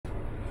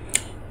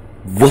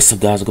What's up,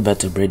 guys? Welcome back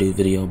to a brand new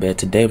video, man.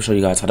 Today I'm showing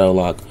you guys how to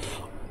unlock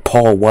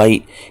Paul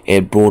Wight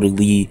and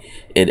Brodie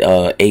in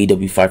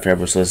AEW Fight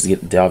Forever. So let's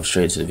get down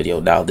straight into the video.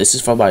 Now, this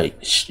is from my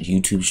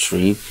YouTube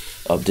stream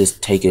of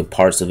just taking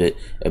parts of it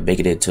and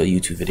making it into a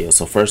YouTube video.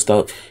 So first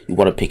up, you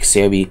want to pick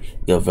Sammy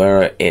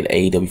Guevara and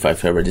AEW Fight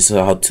Forever. This is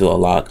how to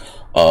unlock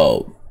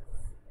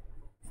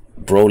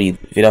Brodie.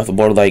 If you don't have to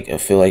board like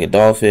feel like a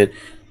dolphin,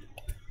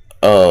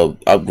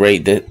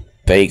 upgrade that.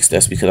 Thanks.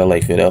 That's because I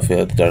like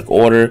Philadelphia, the Dark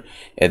Order,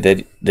 and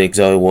then the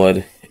Exiled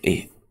One.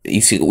 You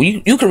see,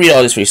 you can read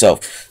all this for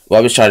yourself. Well,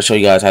 I'm just trying to show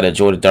you guys how to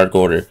join the Dark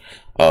Order,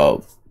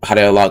 how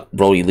to unlock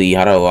Brodie Lee,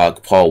 how to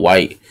unlock Paul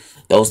Wight.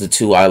 Those are the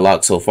two I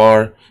unlocked so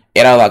far,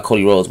 and I unlocked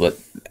Cody Rhodes, but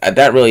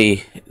that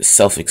really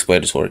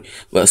self-explanatory.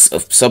 But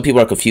some people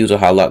are confused on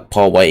how to unlock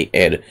Paul Wight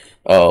and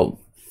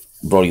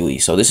Brodie Lee.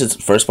 So this is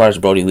first part is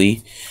Brodie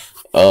Lee.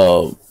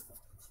 You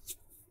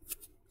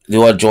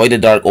want to join the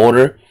Dark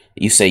Order?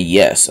 You say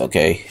yes.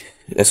 Okay.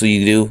 That's what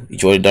you do. You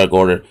join the Dark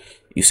Order.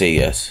 You say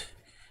yes.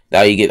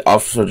 Now you get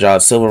Officer John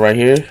Silver right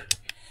here.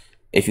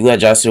 If you let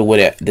John Silver win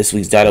at this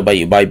week's Dynamite,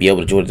 you might be able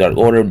to join the Dark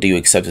Order. Do you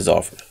accept his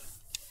offer?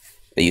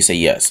 And you say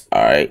yes.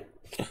 Alright.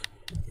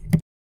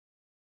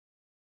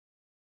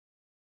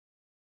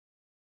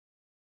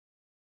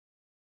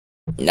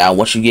 Now,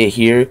 once you get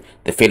here,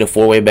 the Fatal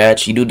 4-Way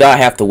match, you do not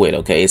have to win,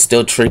 okay? It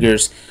still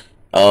triggers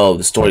the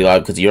storyline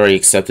because you already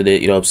accepted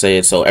it, you know what I'm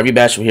saying? So every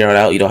match from here on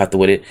out, you don't have to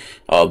win it.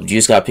 You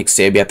just gotta pick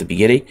Sammy at the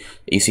beginning.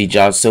 You see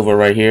John Silver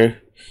right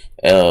here.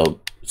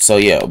 So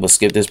yeah, I'm gonna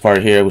skip this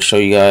part here. We'll show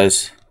you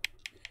guys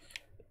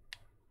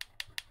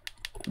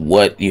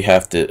what you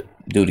have to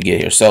do to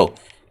get here. So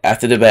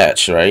after the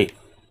match, right?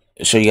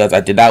 I'll show you guys I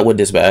did not win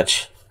this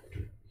match.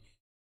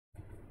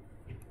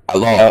 I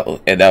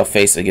lost and now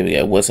face and give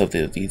me what's up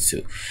to these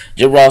two.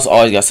 Jim Ross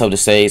always got something to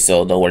say,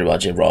 so don't worry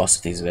about Jim Ross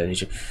and things of that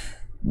nature.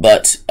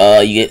 But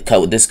you get cut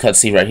with this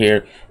cutscene right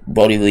here,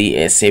 Brodie Lee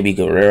and Sammy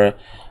Guevara.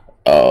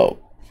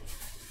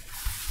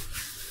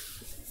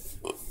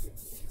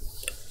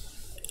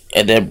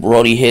 And then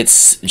Brodie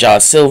hits John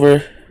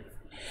Silver.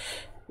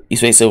 You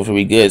say Silver for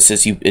me good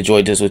since you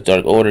enjoyed this with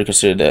Dark Order.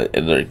 Consider that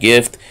another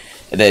gift.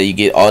 And then you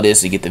get all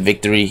this, you get the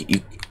victory.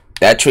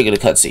 That triggered the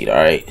cutscene. All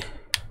right.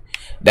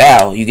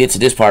 Now you get to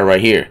this part right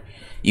here.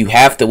 You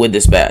have to win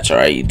this match. All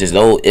right. There's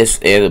no ifs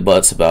and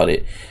buts about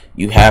it.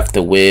 You have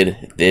to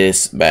win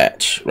this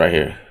match right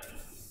here.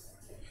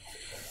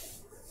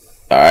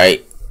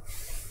 Alright.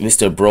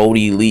 Mr.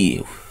 Brodie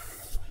Lee.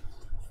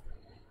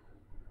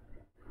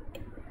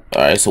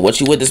 Alright, so once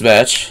you win this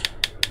match,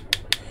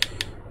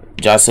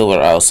 John Silver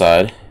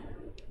outside.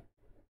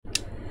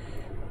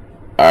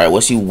 Alright,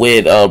 once you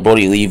win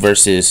Brodie Lee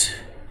versus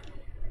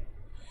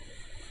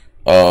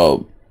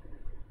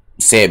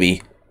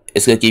Sammy,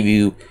 it's gonna give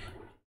you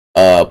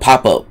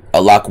pop-up,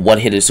 unlock one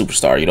hidden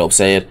superstar, you know what I'm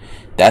saying?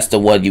 That's the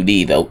one you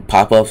need. The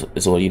pop-up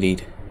is the one you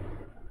need.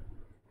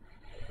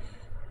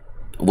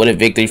 Win a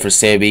victory for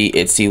Sammy.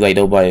 It seemed like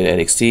nobody in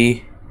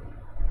NXT.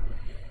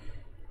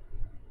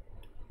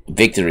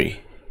 Victory.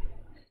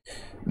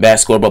 Match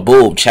score, but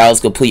boom.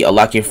 Challenge complete.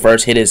 Unlock your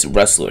first hidden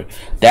wrestler.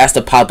 That's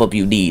the pop-up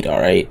you need,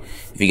 alright?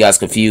 If you guys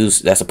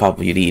confused, that's the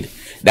pop-up you need.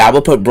 Now, I'm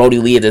going to put Brodie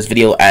Lee in this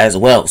video as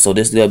well. So,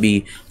 this is going to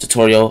be a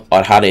tutorial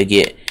on how to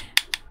get...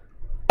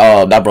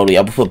 not Brodie.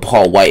 I'm going to put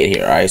Paul Wight in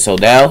here, alright? So,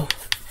 now...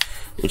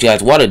 what you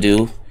guys want to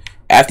do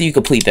after you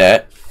complete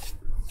that,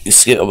 you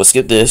skip. I'm gonna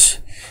skip this.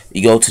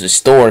 You go to the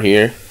store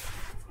here.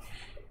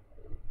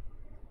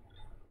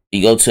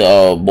 You go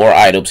to more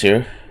items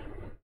here.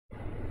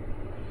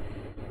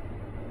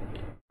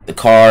 The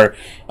car,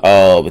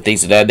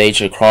 things of that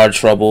nature. Car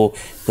trouble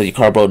because your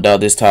car broke down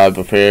this time.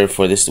 Prepare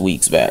for this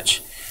week's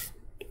match.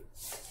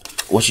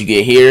 Once you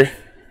get here,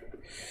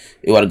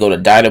 you want to go to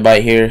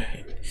Dynamite here.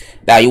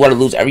 Now you want to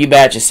lose every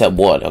match except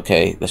one.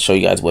 Okay, let's show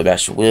you guys what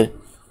match you win.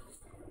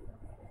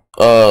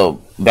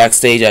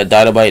 Backstage at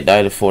Dynamite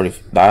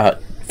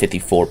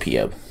 9:54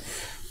 p.m.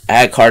 I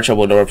had car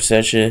trouble, no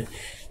representation.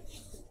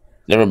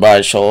 Never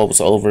mind, show was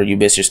over. You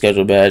missed your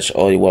scheduled match.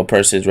 Only one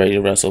person is ready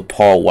to wrestle,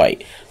 Paul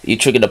Wight. You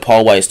triggered the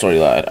Paul Wight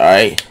storyline,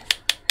 alright?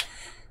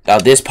 Now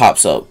this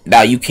pops up.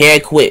 Now you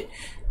can't quit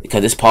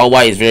because this Paul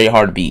Wight is very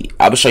hard to beat.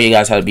 I'm gonna show you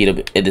guys how to beat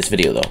him in this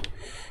video though.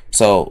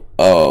 So,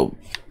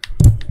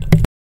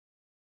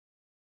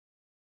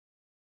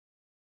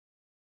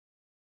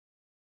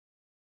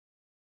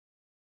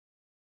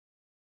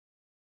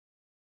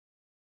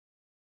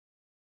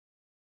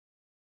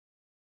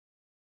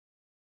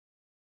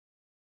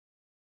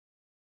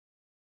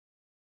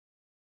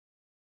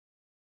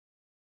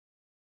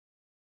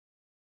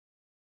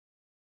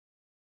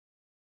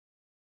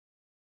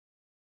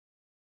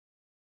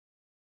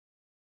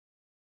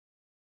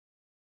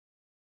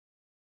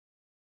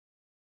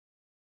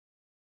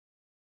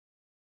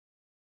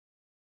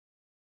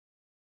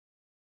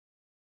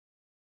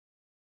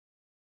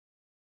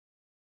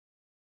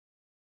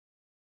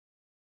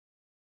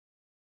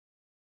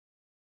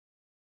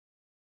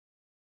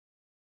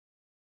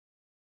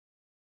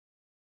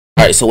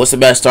 alright, so once the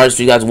match starts, if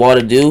you guys want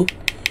to do,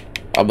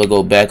 I'm gonna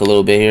go back a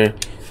little bit here.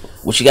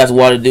 what you guys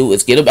want to do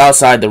is get him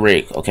outside the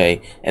ring,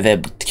 okay, and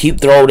then keep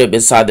throwing him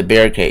inside the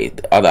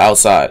barricade on the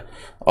outside.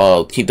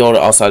 Keep throwing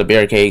it outside the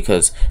barricade,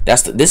 because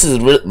this is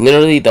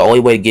literally the only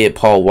way to get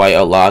Paul Wight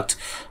unlocked.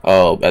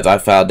 As I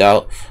found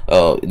out,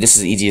 this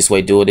is the easiest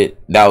way doing it.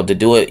 Now to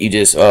do it, you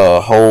just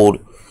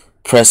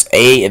press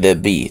A and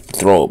then B,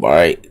 throw him, all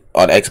right,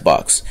 on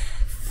Xbox.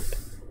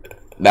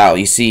 Now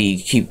you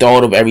see, keep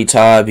throwing him every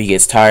time he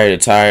gets tired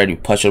and tired. You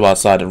push him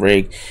outside the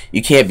ring.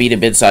 You can't beat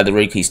him inside the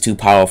ring; he's too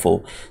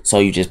powerful. So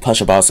you just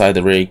push him outside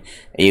the ring,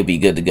 and you'll be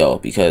good to go,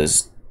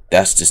 because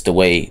that's just the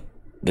way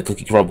the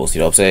cookie crumbles. You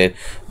know what I'm saying?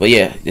 But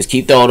yeah, just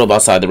keep throwing him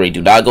outside the ring.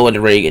 Do not go in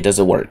the ring; it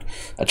doesn't work.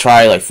 I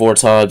tried like 4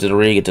 times in the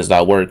ring; it does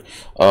not work.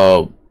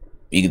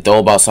 You can throw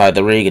him outside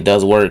the ring; it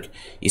does work.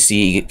 You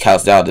see, it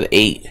counts down to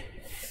 8.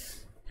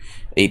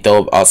 You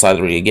throw him outside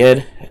the ring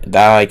again.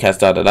 9 counts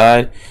down to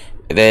 9,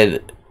 and then.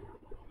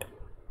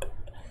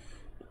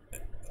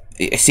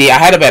 See, I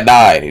had him at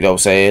 9, you know what I'm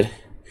saying?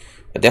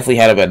 I definitely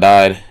had him at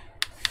 9.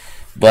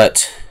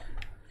 But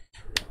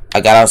I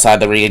got outside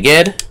the ring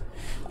again.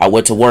 I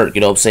went to work,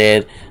 you know what I'm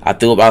saying? I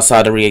threw him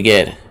outside the ring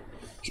again.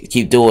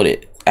 Keep doing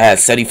it. I had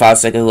 75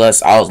 seconds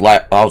less. I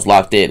was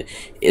locked in.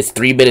 It's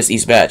 3 minutes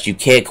each match. You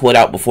can't quit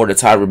out before the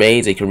time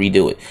remains. You can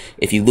redo it.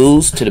 If you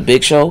lose to the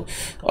Big Show,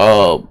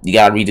 you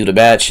gotta redo the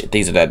match,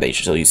 things of that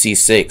nature. So you see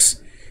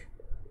 6.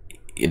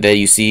 And then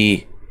you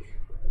see,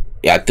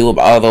 yeah, I threw him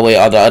all the way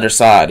on the other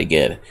side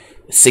again.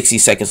 60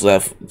 seconds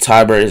left.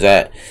 Timer is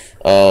at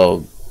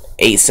 8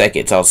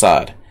 seconds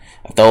outside.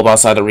 I throw him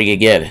outside the ring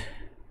again.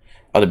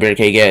 On the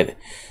barricade again.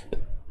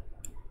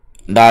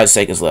 9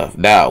 seconds left.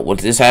 Now, when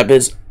this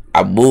happens,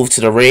 I move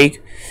to the ring,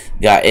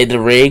 got in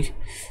the ring,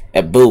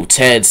 and boom,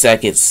 10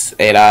 seconds,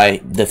 and I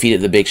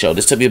defeated the Big Show.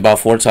 This took me about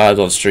 4 times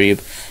on stream.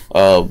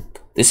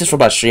 This is from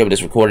my stream. I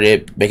just recorded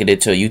it, making it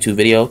into a YouTube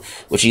video,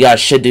 which you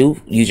guys should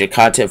do. Use your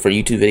content for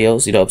YouTube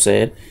videos, you know what I'm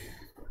saying?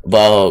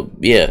 But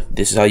yeah,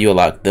 this is how you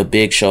unlock the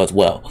Big Show as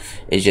well.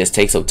 It just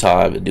takes some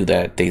time to do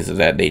that, things of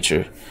that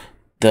nature.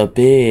 The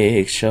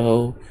Big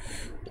Show.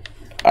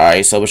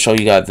 Alright, so I'm gonna show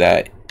you guys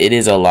that it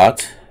is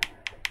unlocked.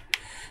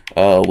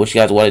 What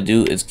you guys want to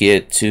do is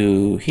get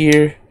to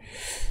here,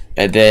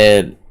 and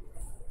then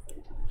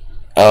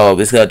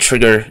it's gonna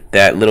trigger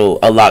that little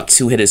unlock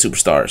 2 hidden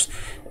superstars.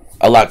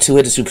 Unlock 2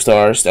 hidden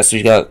superstars. That's what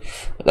you got.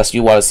 That's what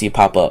you want to see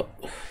pop up.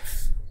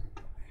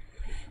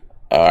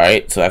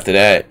 Alright, so after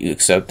that, you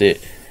accept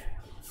it.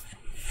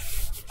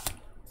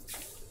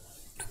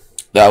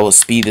 Now I will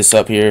speed this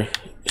up here,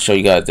 show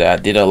you guys that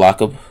I did unlock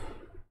them.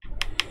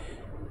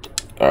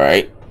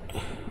 Alright.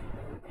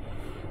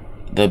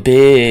 The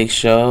Big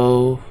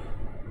Show.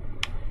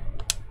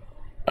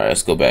 Alright,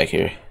 let's go back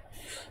here.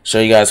 Show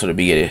you guys from the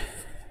beginning.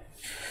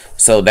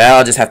 So now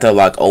I just have to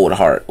unlock Owen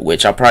Hart,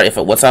 which I'll probably,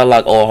 once I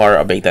unlock Owen Hart,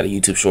 I'll make that a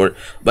YouTube short.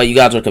 But you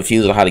guys were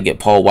confused on how to get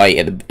Paul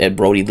Wight and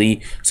Brodie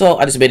Lee, so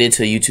I just made it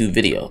into a YouTube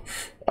video.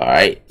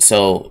 Alright,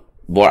 so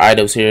more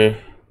items here.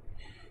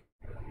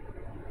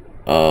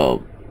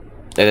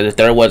 And then the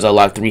third one's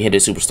unlock 3 hidden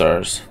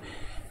superstars.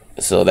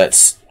 So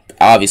that's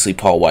obviously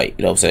Paul Wight,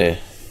 you know what I'm saying?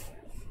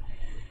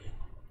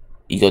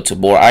 You go to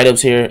more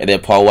items here, and then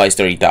Paul Wight's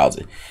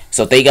 30,000.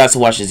 So thank you guys for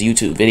watching this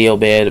YouTube video,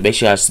 man. Make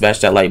sure you guys smash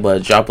that like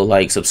button, drop a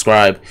like,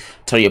 subscribe,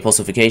 turn on your post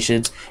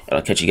notifications, and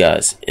I'll catch you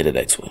guys in the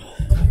next one.